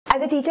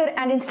As a teacher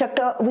and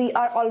instructor, we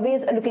are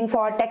always looking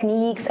for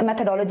techniques,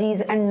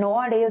 methodologies, and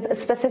nowadays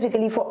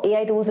specifically for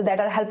AI tools that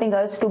are helping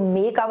us to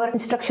make our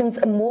instructions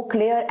more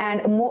clear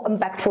and more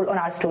impactful on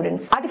our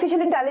students.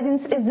 Artificial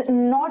intelligence is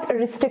not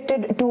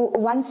restricted to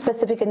one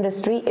specific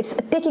industry. It's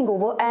taking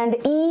over, and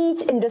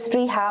each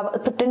industry have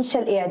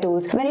potential AI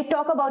tools. When we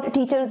talk about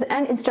teachers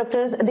and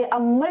instructors, there are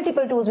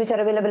multiple tools which are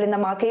available in the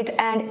market,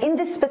 and in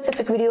this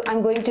specific video,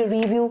 I'm going to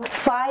review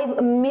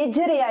 5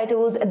 major AI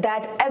tools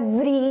that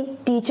every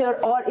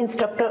teacher or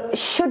instructor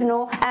should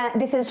know,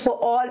 and this is for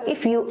all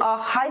if you are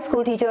a high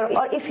school teacher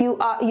or if you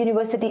are a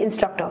university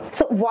instructor.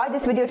 So watch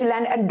this video till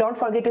end, and don't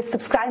forget to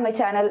subscribe my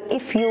channel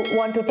if you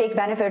want to take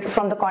benefit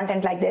from the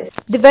content like this.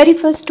 The very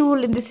first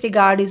tool in this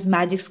regard is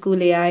Magic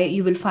School AI.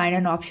 You will find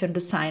an option to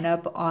sign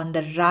up on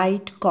the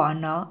right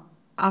corner.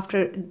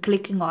 After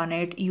clicking on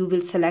it, you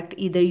will select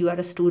either you are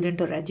a student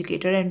or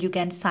educator, and you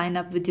can sign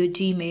up with your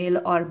Gmail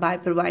or by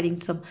providing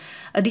some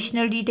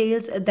additional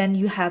details. Then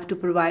you have to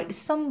provide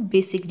some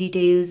basic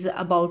details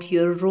about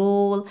your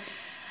role,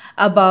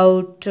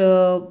 about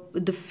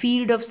the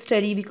field of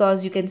study,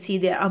 because you can see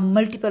there are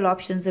multiple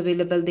options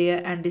available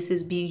there, and this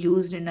is being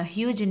used in a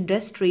huge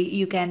industry.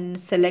 You can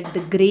select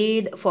the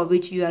grade for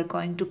which you are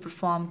going to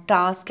perform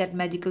task at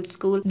medical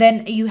school.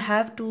 Then you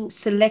have to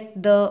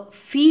select the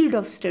field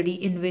of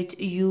study in which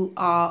you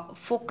are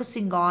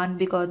focusing on,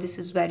 because this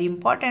is very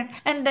important.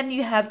 And then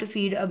you have to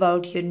feed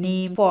about your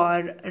name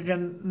for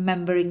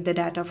remembering the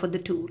data for the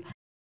tool.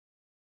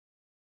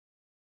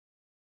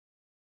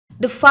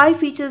 The 5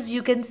 features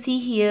you can see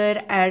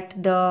here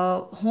at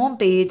the home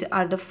page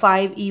are the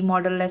 5E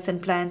model lesson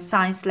plan,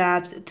 science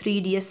labs,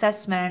 3D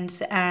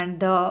assessments, and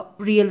the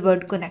real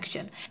world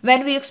connection.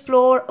 When we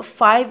explore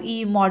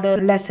 5E model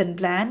lesson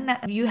plan,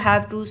 you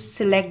have to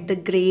select the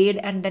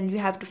grade, and then you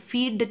have to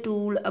feed the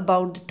tool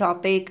about the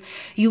topic.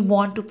 You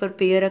want to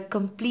prepare a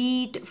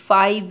complete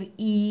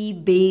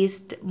 5E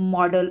based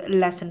model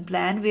lesson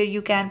plan where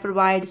you can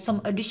provide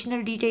some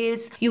additional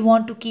details you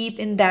want to keep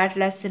in that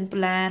lesson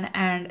plan,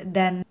 and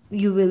then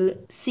you will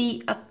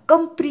see a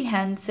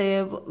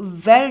comprehensive,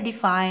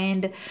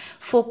 well-defined,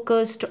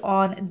 focused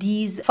on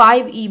these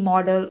 5E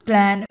model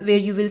plan, where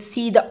you will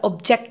see the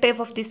objective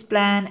of this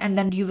plan, and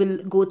then you will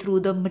go through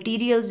the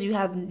materials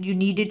you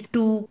needed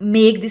to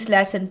make this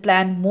lesson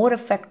plan more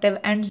effective,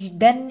 and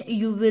then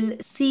you will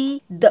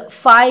see the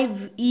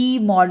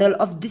 5E model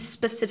of this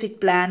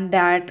specific plan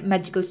that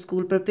Magical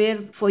School prepare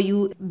for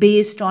you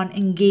based on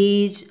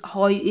engage,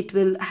 how it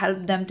will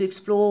help them to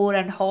explore,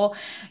 and how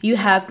you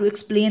have to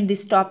explain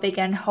this topic,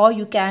 and how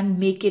you can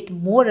make it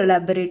more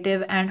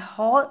elaborative, and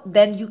how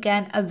then you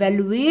can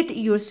evaluate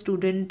your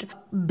student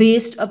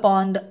based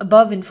upon the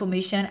above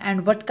information,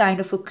 and what kind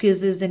of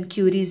quizzes and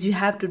queries you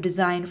have to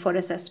design for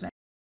assessment.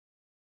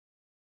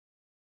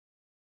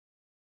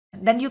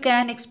 Then you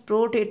can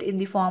export it in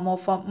the form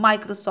of a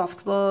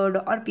Microsoft Word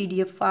or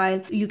PDF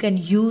file. You can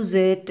use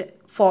it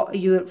for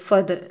your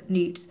further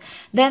needs.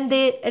 Then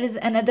there is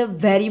another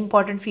very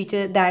important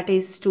feature, that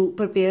is to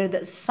prepare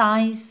the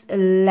science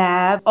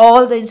lab,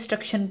 all the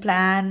instruction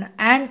plan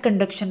and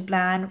conduction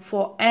plan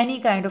for any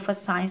kind of a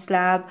science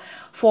lab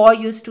for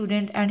your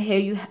student. And here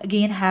you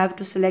again have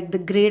to select the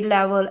grade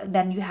level.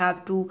 Then you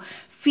have to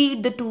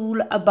feed the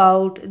tool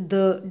about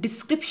the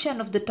description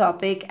of the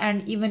topic,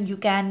 and even you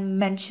can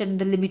mention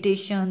the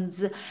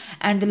limitations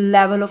and the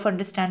level of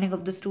understanding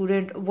of the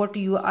student, what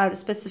you are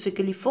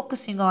specifically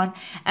focusing on.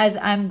 As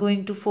I'm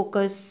going to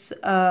focus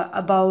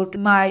about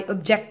my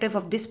objective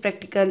of this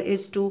practical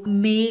is to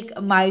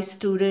make my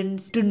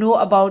students to know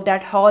about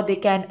that, how they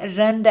can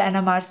run the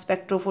NMR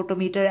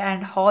spectrophotometer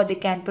and how they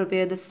can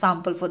prepare the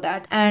sample for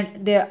that.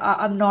 And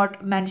I'm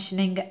not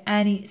mentioning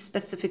any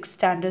specific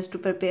standards to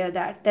prepare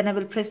that. Then I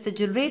will press the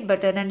generate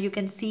button, and you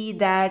can see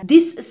that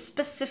this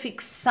specific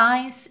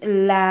science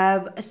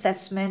lab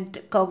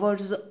assessment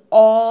covers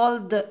all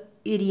the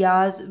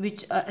areas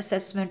which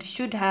assessment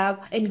should have,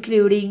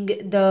 including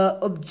the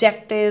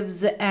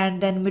objectives,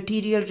 and then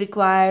material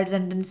required,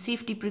 and then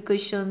safety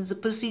precautions,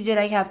 procedure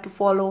I have to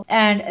follow,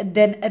 and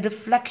then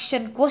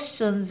reflection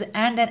questions,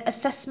 and then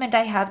assessment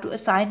I have to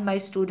assign my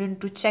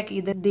student to check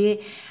either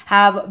they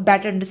have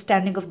better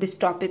understanding of this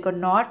topic or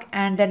not,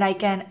 and then I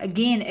can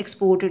again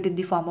export it in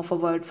the form of a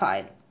Word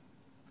file.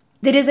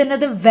 There is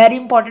another very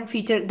important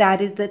feature,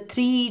 that is the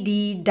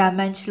 3D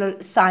dimensional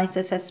science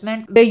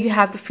assessment, where you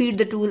have to feed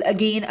the tool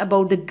again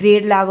about the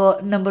grade level,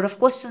 number of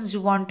questions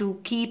you want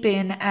to keep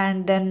in,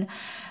 and then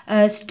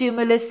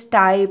stimulus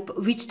type,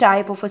 which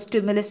type of a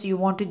stimulus you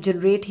want to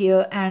generate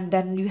here, and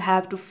then you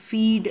have to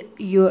feed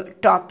your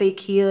topic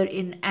here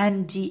in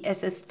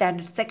NGSS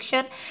standard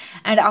section,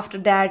 and after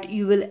that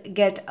you will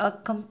get a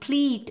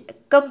complete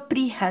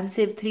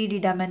comprehensive 3D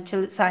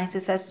dimensional science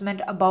assessment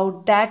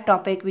about that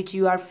topic which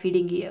you are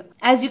feeding here.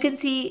 As you can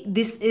see,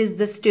 this is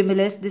the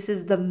stimulus. This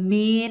is the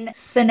main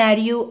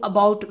scenario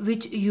about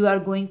which you are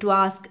going to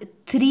ask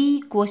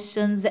 3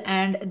 questions,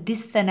 and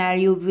this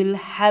scenario will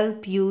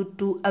help you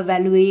to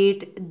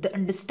evaluate the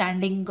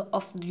understanding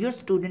of your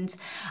students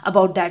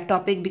about that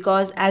topic,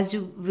 because as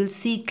you will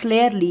see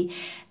clearly,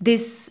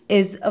 this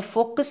is a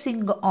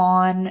focusing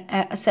on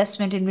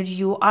assessment in which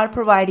you are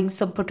providing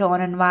some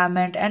proton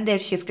environment and they're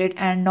shifted,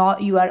 and now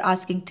you are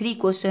asking 3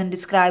 questions.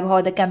 Describe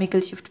how the chemical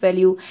shift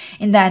value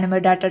in the animal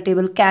data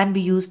table can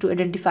be used to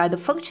identify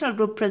the functional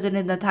group present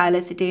in the ethyl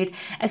acetate.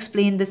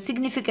 Explain the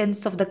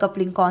significance of the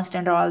coupling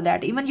constant or all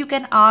that. Even you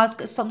can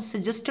ask some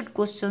suggested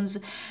questions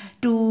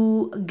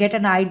to get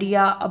an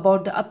idea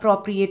about the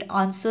appropriate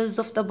answers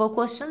of the above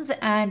questions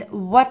and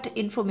what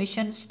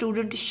information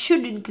student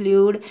should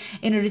include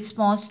in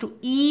response to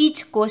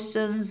each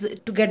questions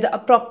to get the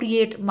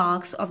appropriate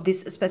marks of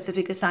this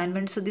specific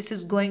assignment. So this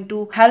is going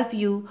to help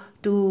you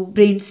to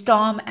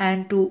brainstorm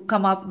and to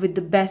come up with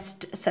the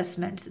best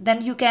assessments.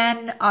 Then you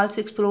can also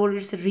explore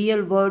its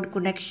real world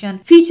connection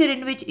feature,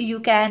 in which you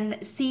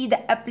can see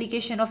the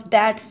application of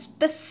that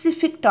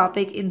specific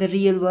topic in the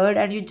real world,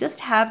 and you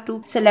just have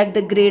to select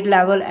the grade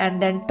level and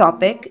then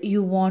topic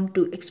you want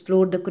to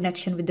explore the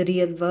connection with the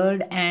real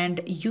world.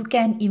 And you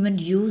can even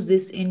use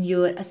this in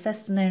your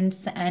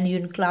assessments and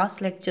in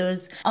class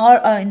lectures or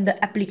in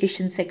the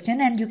application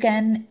section, and you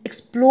can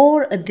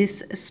explore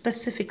this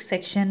specific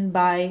section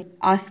by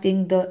asking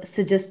the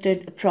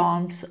suggested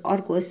prompts or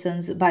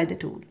questions by the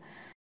tool.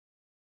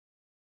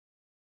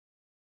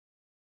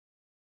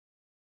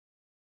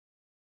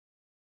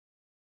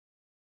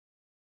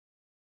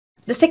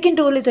 The second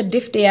tool is a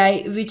DIFT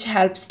AI, which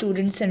helps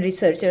students and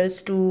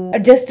researchers to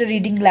adjust the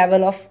reading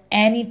level of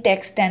any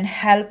text and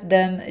help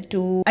them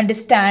to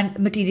understand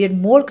material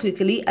more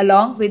quickly,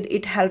 along with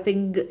it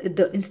helping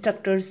the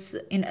instructors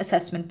in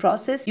assessment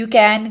process. You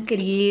can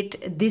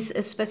create this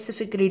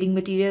specific reading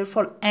material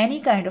for any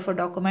kind of a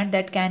document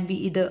that can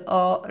be either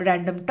a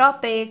random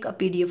topic, a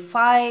PDF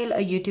file,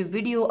 a YouTube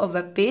video, a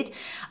web page.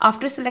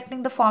 After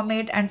selecting the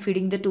format and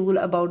feeding the tool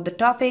about the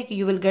topic,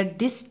 you will get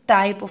this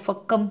type of a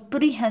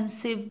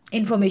comprehensive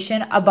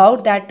information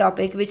about that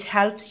topic, which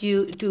helps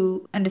you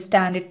to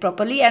understand it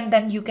properly. And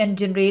then you can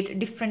generate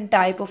different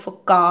type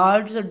of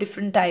cards or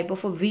different type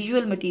of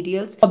visual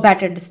materials for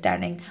better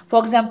understanding. For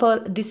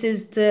example, this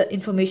is the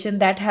information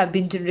that have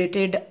been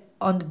generated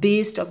on the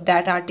base of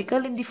that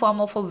article in the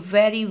form of a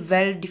very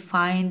well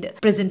defined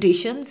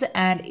presentations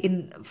and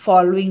in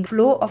following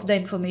flow of the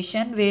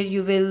information, where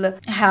you will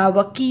have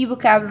a key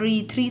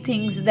vocabulary, 3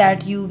 things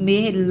that you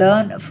may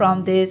learn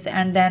from this,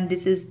 and then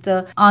this is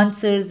the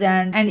answers,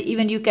 and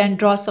even you can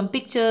draw some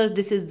pictures.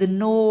 This is the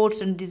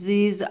notes, and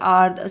these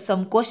are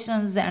some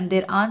questions and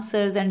their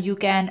answers, and you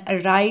can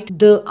write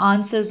the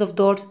answers of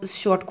those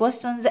short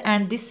questions,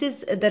 and this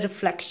is the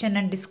reflection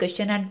and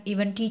discussion. And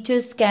even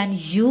teachers can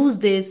use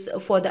this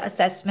for the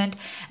assessment,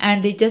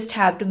 and they just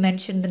have to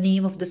mention the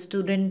name of the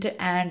student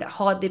and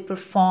how they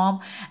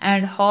perform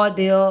and how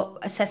their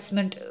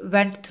assessment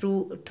went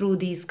through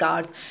these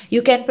cards.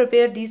 You can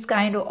prepare these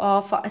kind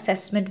of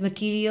assessment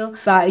material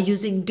by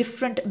using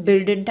different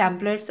built-in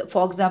templates.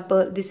 For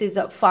example, this is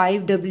a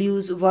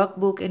 5Ws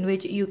workbook in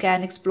which you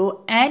can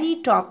explore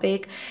any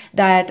topic,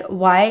 that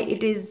why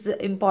it is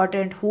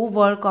important, who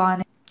work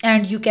on,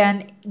 and you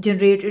can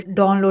generate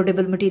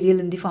downloadable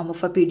material in the form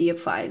of a PDF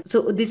file.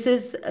 So this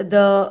is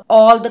the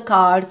all the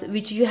cards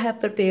which you have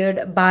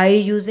prepared by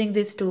using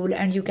this tool,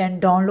 and you can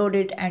download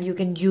it and you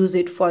can use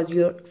it for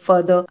your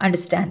further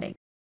understanding.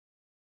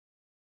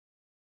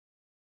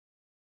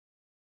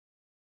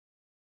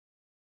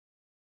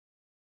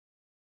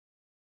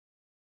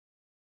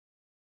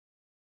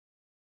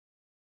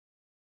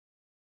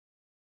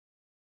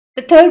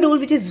 The third tool,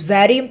 which is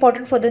very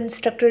important for the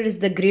instructor, is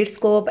the grade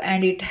scope,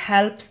 and it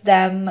helps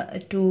them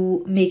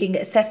to making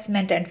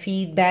assessment and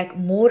feedback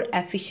more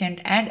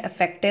efficient and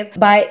effective.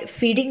 By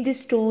feeding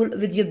this tool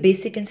with your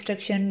basic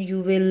instruction,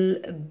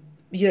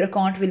 your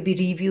account will be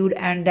reviewed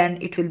and then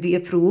it will be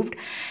approved.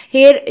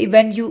 Here,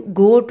 when you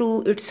go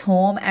to its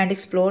home and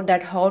explore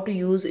that how to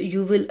use,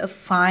 you will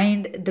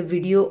find the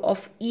video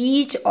of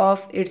each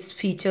of its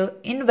feature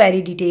in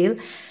very detail,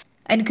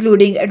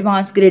 including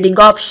advanced grading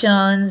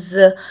options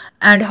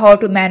and how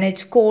to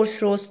manage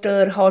course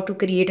roster, how to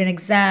create an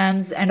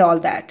exams and all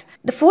that.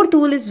 The fourth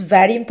tool is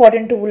very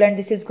important tool, and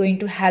this is going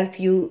to help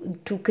you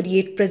to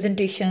create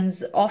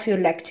presentations of your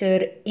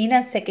lecture in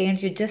a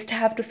second. You just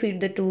have to feed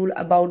the tool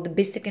about the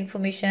basic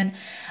information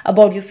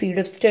about your field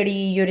of study,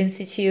 your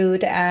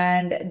institute,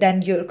 and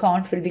then your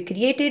account will be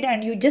created,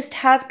 and you just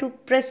have to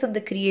press on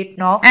the create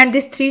now. And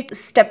this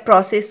 3-step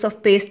process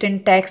of paste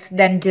in text,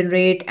 then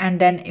generate, and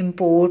then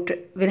import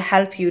will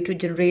help you to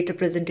generate a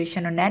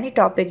presentation on any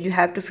topic. You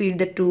have to feed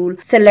the tool,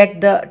 select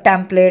the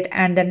template,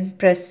 and then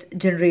press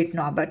generate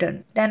now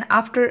button. Then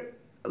after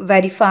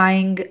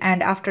verifying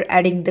and after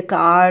adding the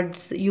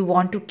cards you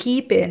want to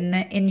keep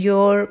in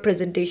your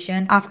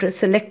presentation. After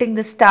selecting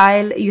the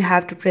style, you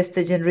have to press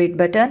the generate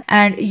button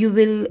and you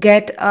will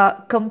get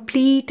a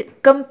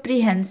complete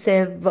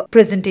comprehensive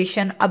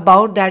presentation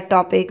about that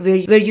topic where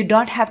you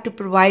don't have to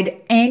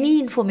provide any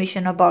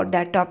information about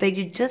that topic.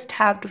 You just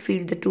have to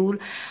feed the tool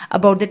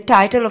about the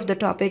title of the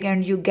topic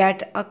and you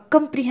get a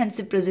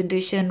comprehensive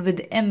presentation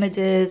with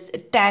images,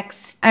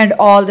 text and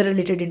all the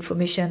related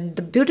information.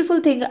 The beautiful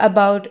thing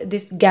about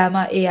this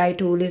Gamma AI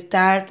tool is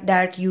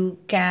that you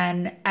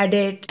can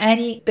edit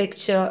any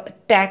picture,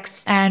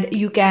 text, and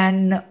you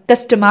can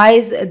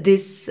customize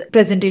this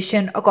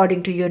presentation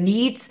according to your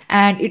needs,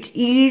 and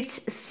each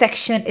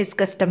section is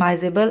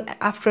customizable.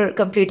 After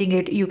completing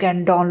it, you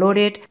can download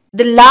it.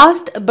 The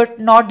last but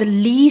not the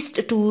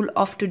least tool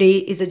of today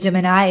is a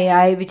Gemini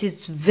AI, which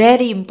is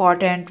very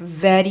important,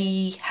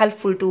 very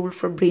helpful tool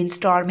for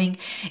brainstorming.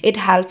 It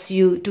helps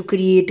you to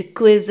create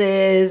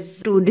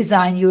quizzes, to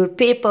design your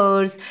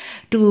papers,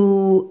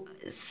 to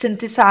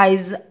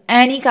synthesize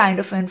any kind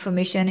of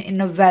information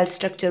in a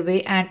well-structured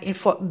way, and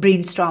for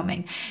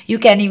brainstorming. You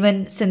can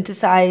even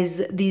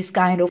synthesize these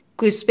kind of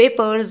quiz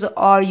papers,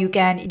 or you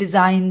can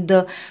design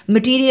the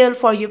material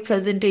for your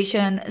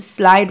presentation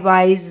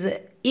slide-wise.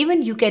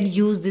 Even you can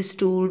use this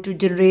tool to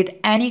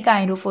generate any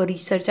kind of a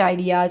research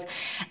ideas,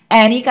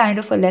 any kind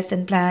of a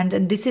lesson plans,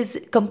 and this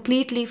is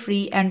completely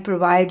free and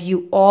provide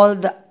you all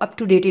the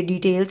up-to-date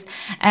details.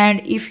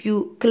 And if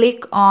you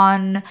click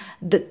on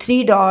the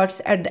three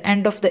dots at the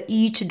end of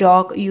each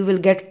doc, you will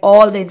get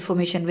all the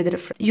information with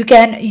reference. You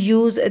can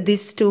use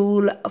this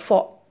tool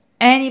for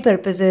any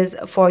purposes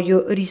for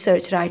your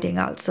research writing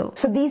also.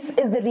 So this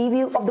is the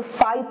review of the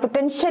 5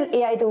 potential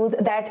AI tools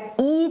that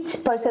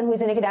each person who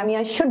is in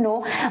academia should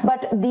know,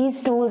 but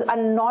these tools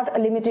are not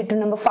limited to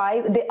number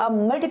 5. There are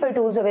multiple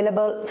tools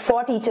available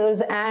for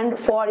teachers and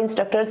for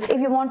instructors.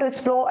 If you want to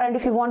explore and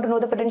if you want to know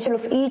the potential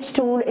of each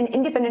tool in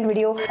independent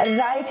video,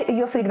 write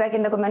your feedback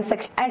in the comment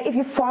section. And if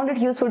you found it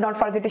useful, don't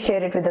forget to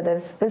share it with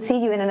others. We'll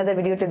see you in another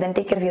video. Till then,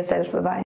 take care of yourself. Bye-bye.